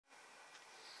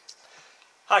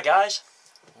Hi guys,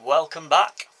 welcome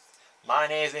back. My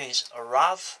name is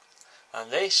Rav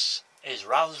and this is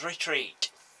Rav's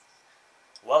Retreat.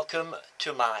 Welcome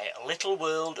to my little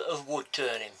world of wood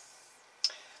turning.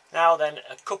 Now then,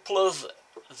 a couple of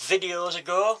videos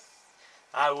ago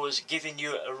I was giving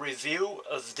you a review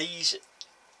of these,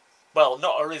 well,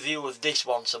 not a review of this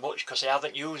one so much because I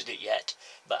haven't used it yet,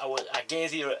 but I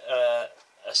gave you a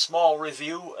small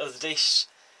review of this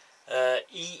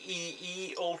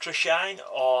EEE Ultra Shine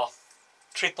or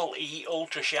EEE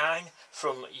Ultra Shine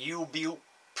from Beaut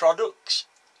products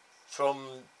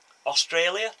from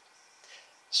Australia.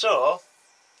 So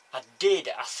I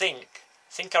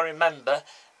think I remember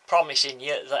promising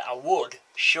you that I would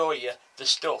show you the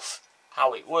stuff,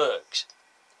 how it works.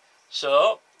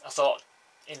 So I thought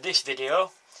in this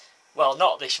video, well,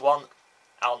 not this one,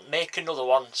 I'll make another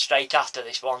one straight after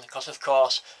this one because of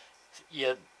course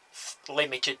you're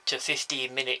limited to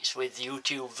 15 minutes with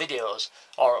YouTube videos,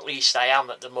 or at least I am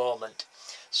at the moment.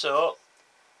 So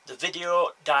the video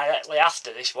directly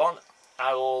after this one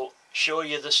I will show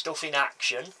you the stuff in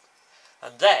action,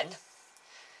 and then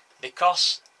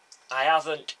because I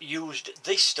haven't used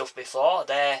this stuff before,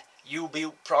 they're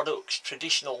Beaut products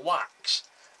traditional wax,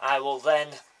 I will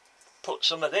then put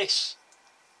some of this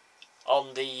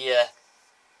on the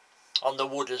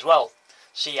wood as well,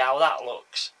 see how that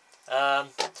looks.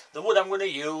 The wood I'm going to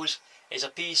use is a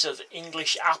piece of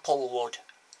English apple wood.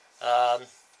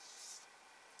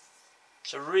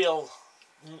 It's a real,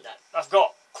 I've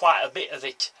got quite a bit of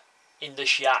it in the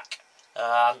shack.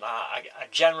 I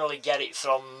generally get it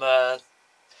from a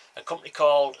company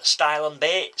called Style and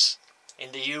Baits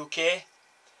in the UK.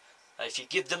 If you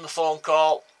give them a phone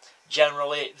call,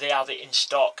 generally they have it in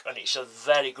stock, and it's a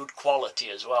very good quality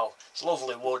as well. It's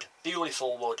lovely wood,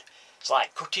 beautiful wood. It's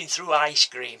like cutting through ice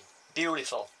cream.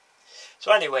 Beautiful.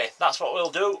 So anyway, that's what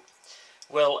we'll do.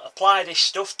 We'll apply this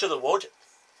stuff to the wood.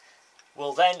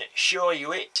 We'll then show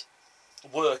you it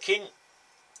working.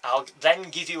 I'll then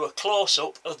give you a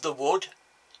close-up of the wood,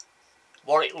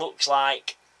 what it looks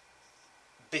like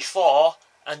before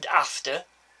and after.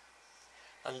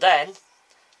 And then,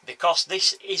 because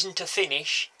this isn't a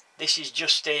finish, this is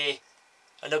just an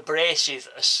abrasive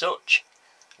as such,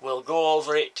 we'll go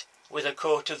over it with a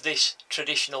coat of this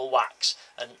traditional wax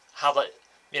and have a,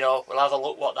 we'll have a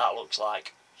look what that looks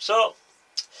like. So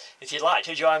if you'd like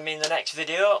to join me in the next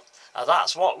video,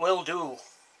 that's what we'll do.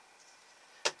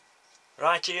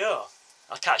 Rightio,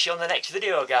 I'll catch you on the next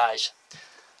video guys.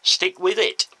 Stick with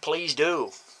it, please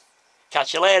do.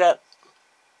 Catch you later.